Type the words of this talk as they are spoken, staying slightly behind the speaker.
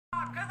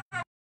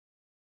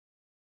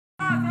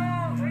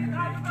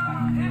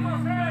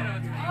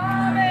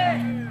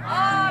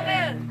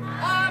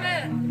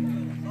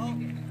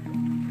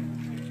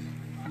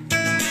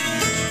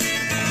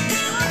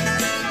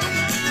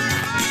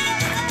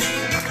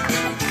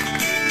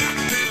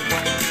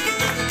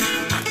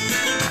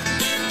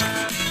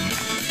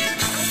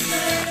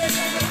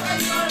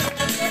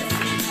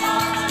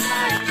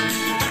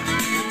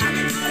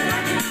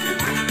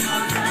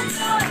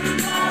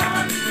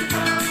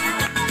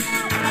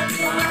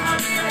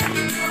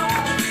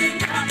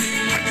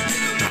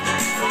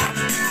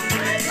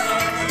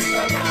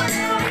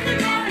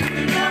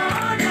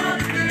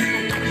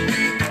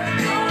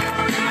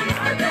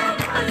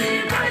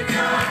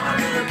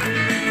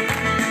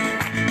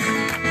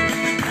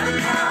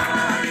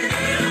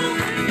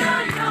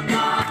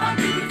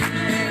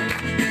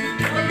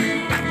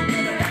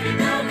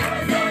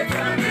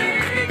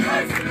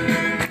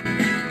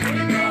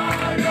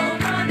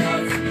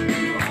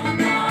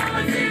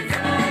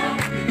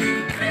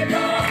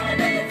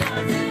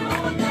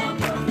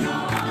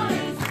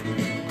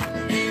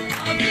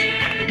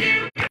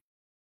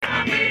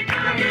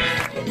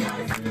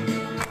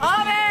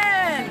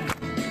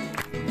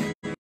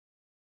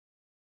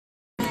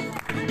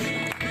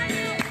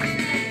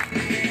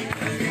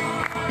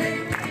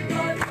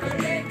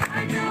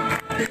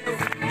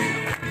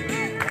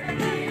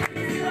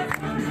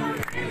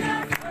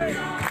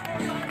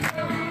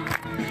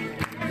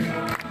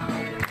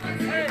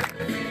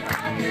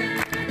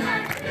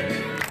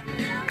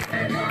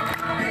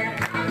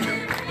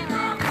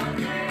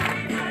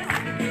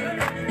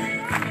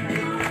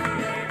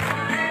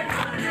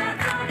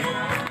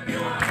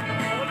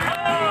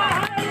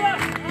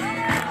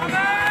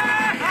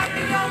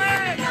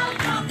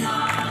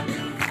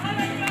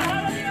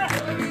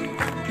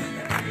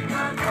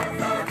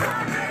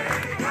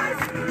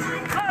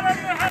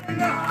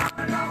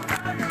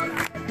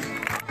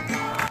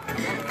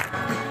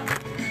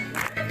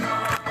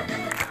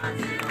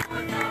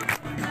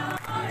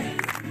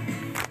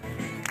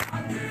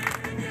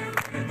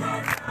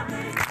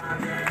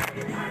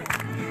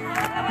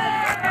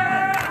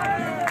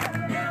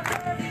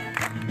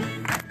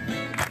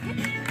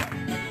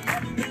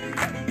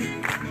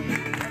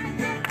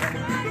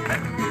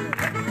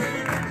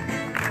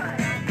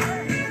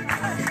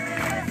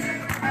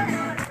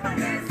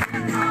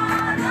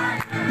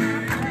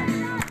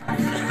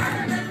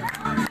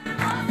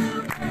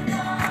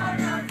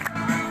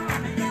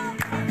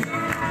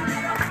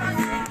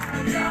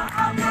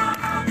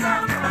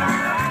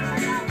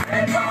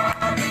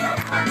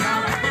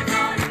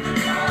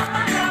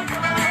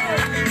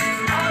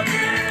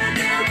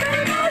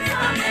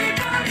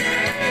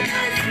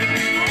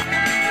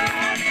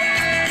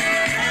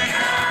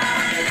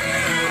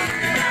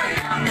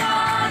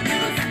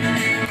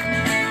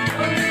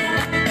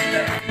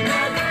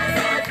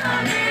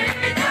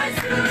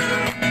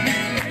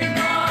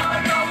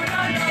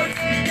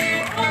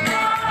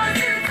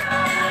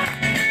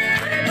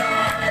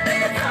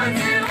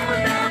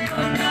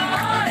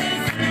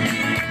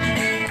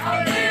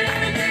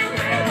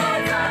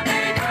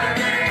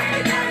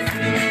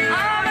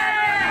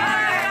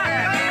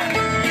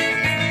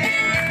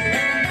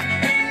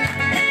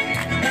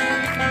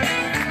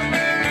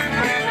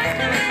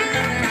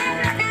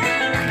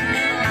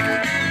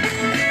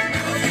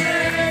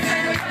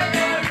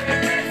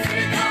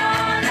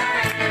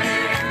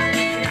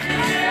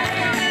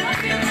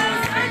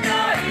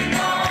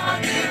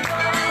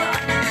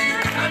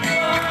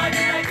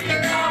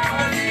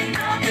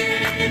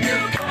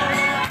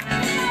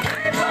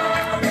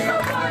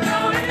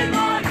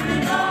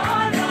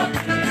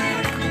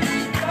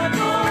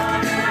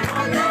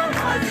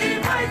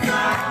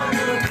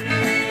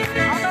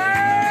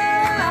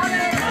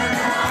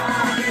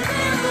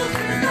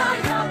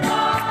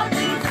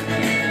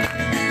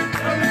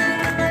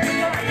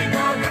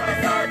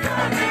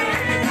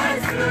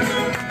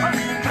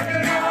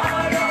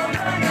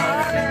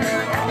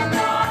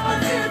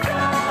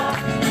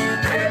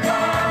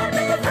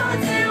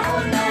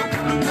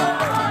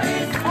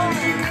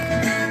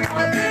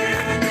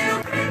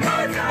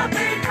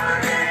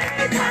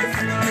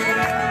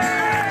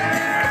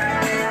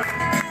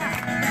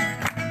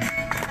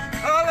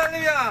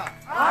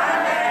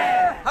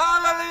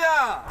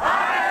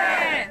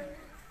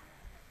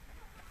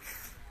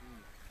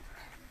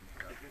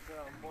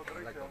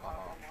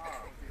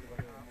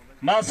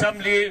ma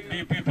samli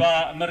bi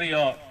pipa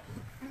mario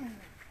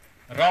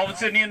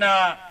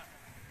rawchenina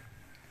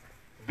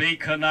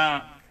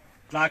bekhana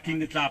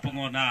tlaking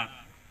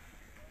tlapangona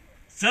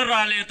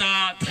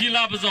Saraleta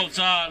thila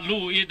bazaucha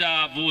lu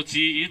ida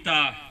vochi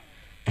ida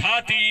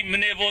Pati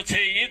mene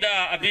voche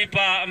ida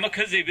abipa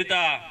amakhazi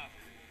bida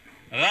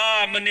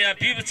Ra mene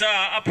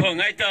abibcha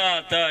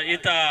aphongaita ta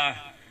ida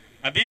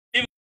abib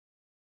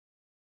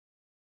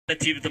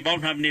tib the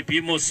bound hamne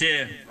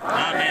bimose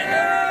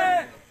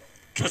Amen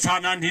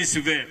Tsanan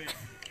hisve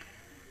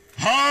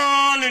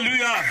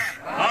Hallelujah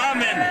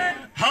Amen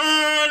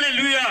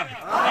Hallelujah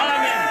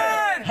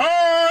Amen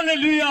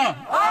Hallelujah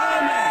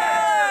Amen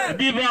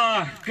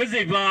Biba,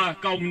 Kaziba,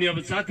 Kaumnia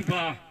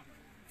Satipa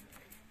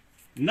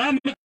Nam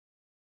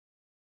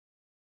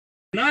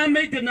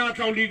make the not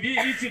only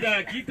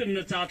Ichida, Kitan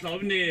the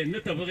Satlavne,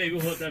 Natavari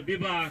Hota,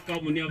 Biba,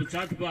 Kaumnia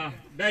Satipa,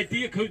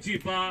 Daitia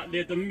Kochipa,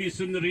 let the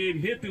missionary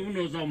hit the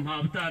Unos on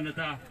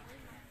Habitanata.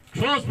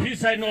 Cross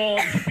piece I know,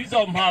 piece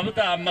of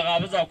Habita,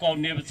 Maravaza,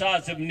 Kaumnia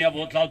Sats, never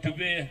allowed to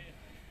be.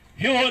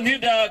 You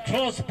need a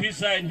cross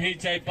piece in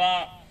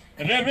Hichaipa.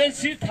 Rev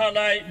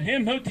C.Thalai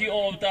Lialaipi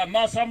of the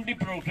Massambly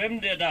program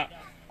data.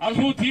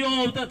 Alhuti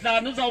of the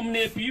Lanas of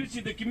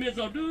Nepi, the Kimes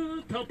of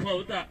the top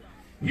of the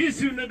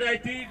his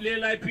unity,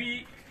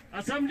 Lialaipi,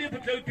 Assembly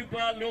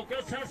Patotupa, local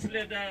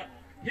Sasleda,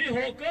 he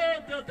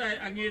hoka that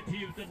I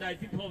angeti the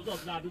 90 posts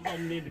of Lanas of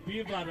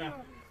Nepi Vara.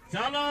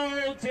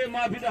 Salo, Tema,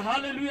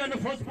 Hallelujah, and the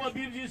first part of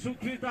Jesus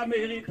Christa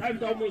Mary, time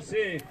almost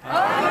say.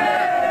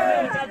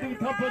 Amen.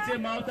 Top of the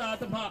mouth at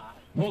the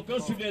Hoka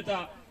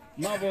Sudeta.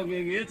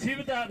 Mabonging,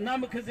 Chivita,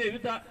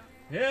 Namakazevita,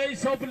 hey,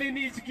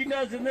 Soplini,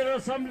 Skinas, and there are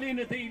some lean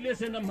at the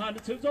listen of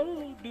Hannah,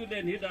 so do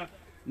then hither.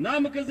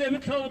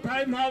 Namakazevito,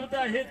 time have the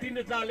head in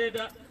the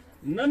Taleda,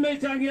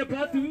 Nametang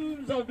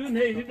Patu, so do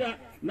hither,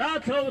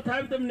 not so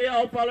time them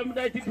near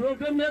Parliament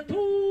program,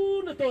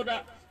 to the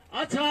Toda.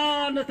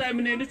 Acha, the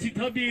time in the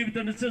Chitabi,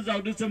 and the says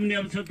out of some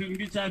near something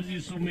besides you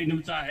so many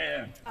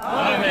hair.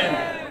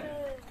 Amen.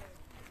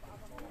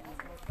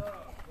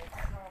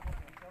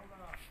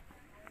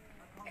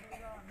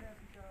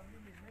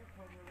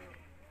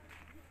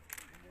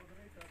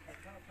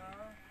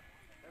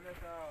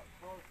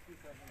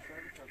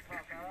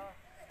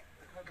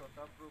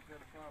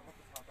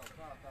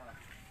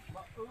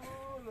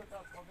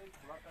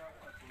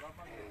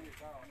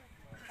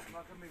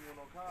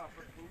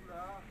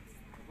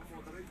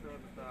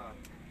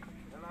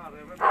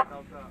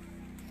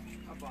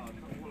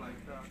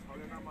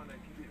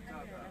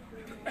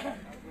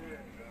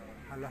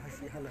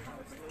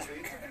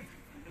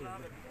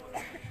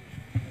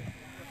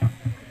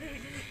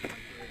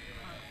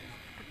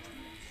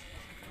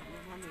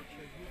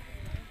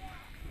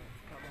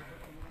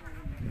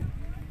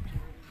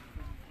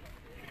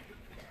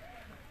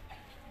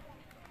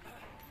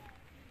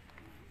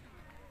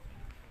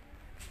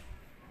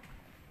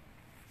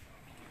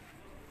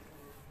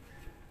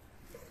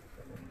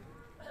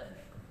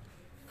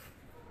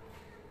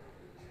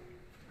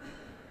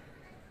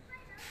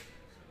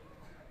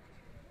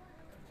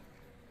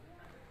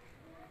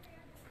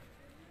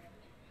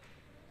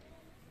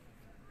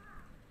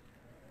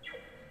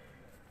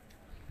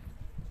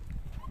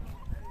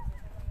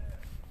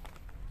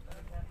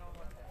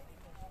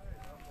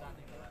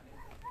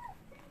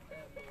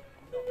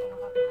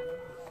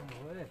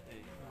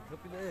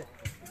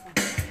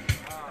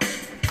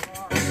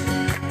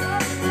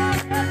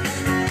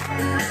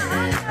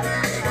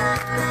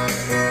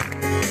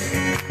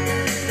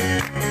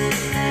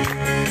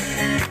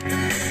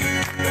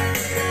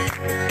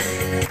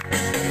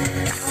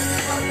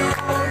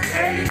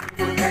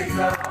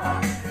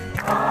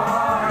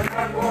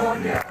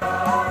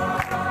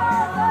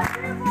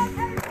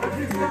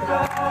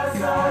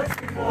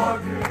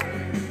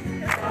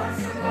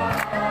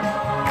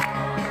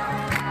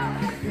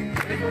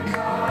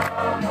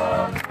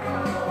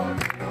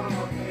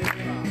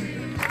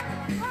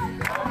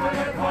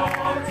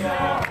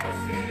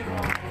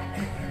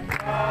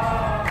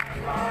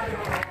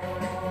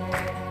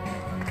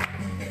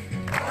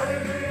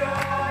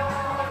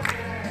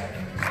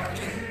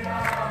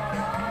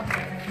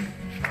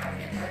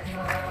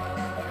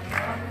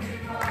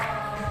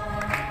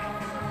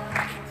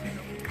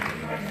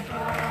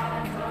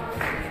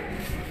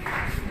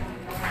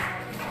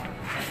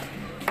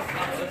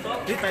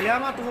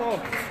 Italiano tuh.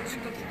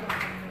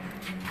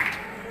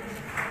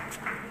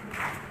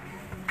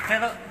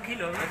 Kilo.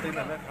 Kilo.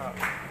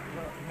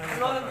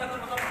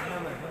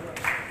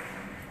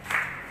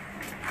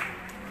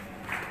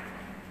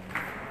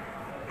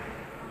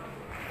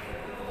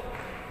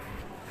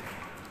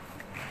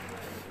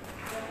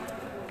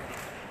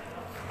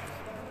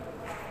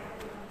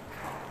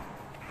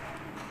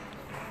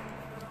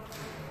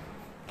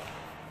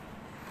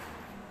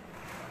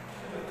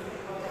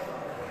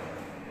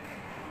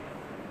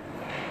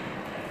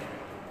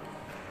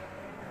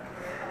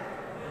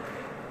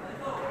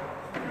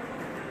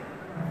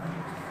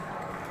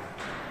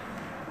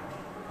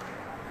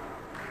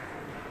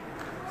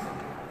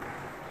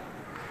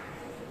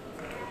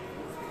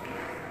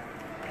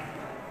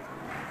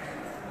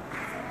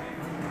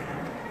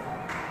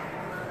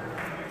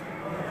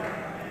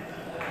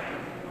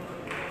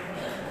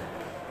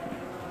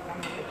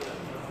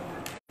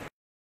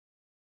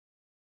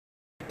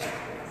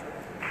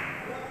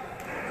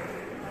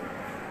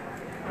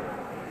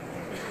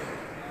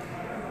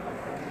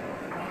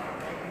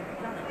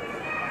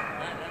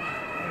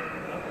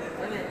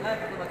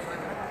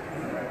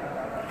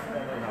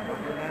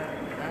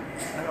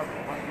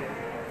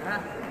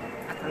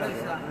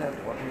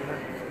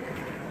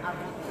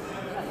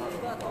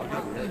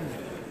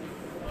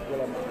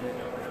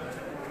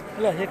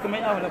 Là hết cái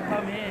mấy ao là pha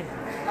mê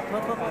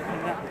thôi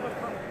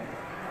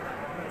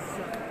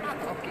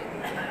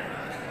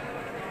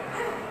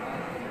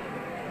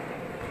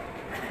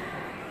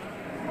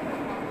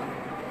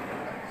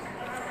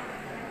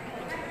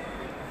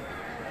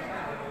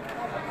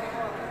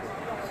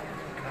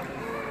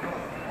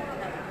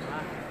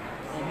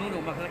ini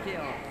rumah lagi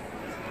ya.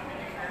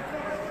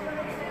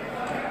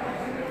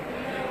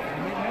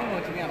 Ini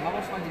mau cakap apa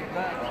sih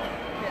juga?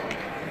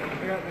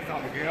 Cái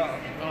dòng kia ạ.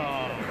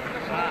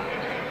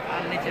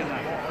 Ăn đi chưa mà.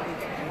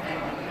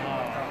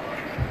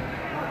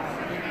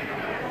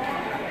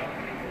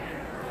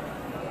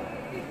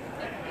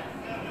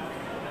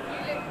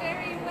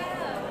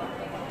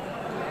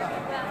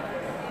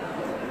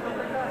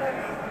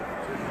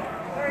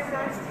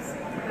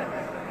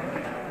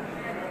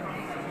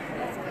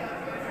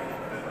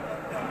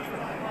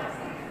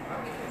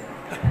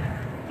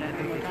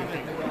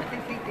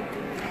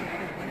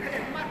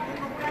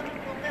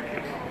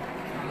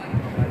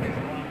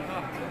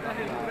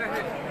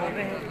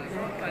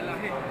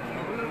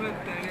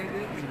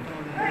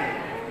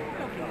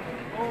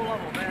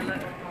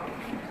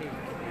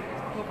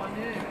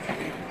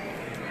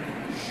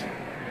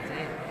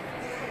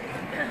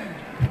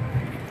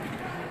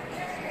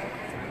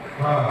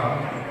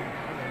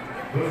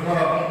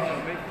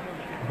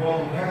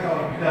 뭐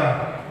해서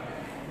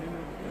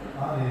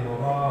아니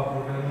뭐가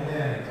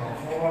보면은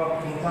정보가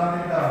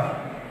분산된다.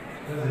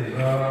 그래서 이거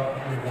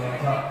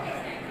자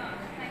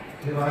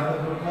제가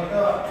하여튼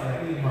그렇다가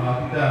이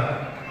마비다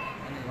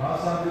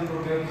마산비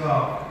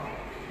프로그램에서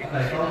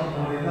나이가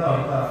모르는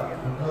없다.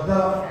 그렇다가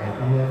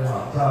어디에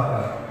맞자가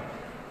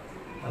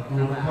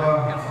아두카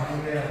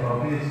한국의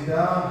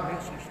프로비지다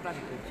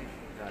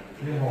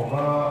이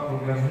뭐가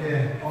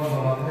프로그램에 어느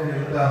것에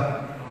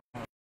있다.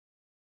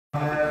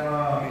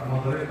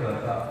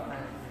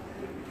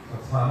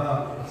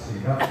 sana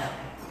sehingga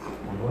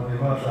membuat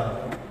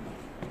dewasa.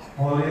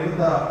 Oleh itu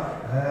tak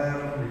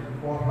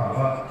diukur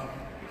bahwa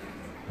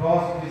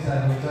kos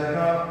bisa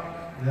menjaga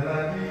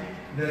lelaki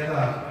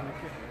data.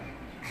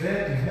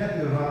 Dan ingat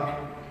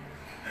juga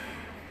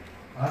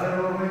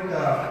ada orang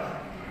yang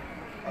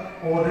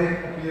orang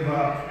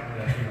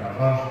biasa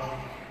berapa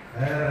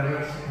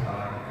Rev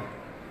C.Thalai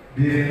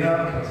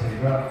Lialaipi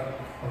sehingga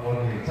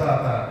orang yang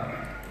jatuh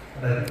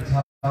dari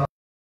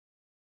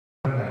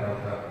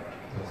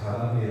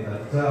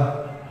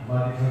자,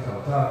 많이 좀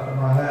잡자,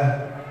 그만해.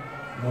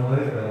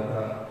 너희들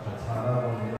다 괜찮아 보니.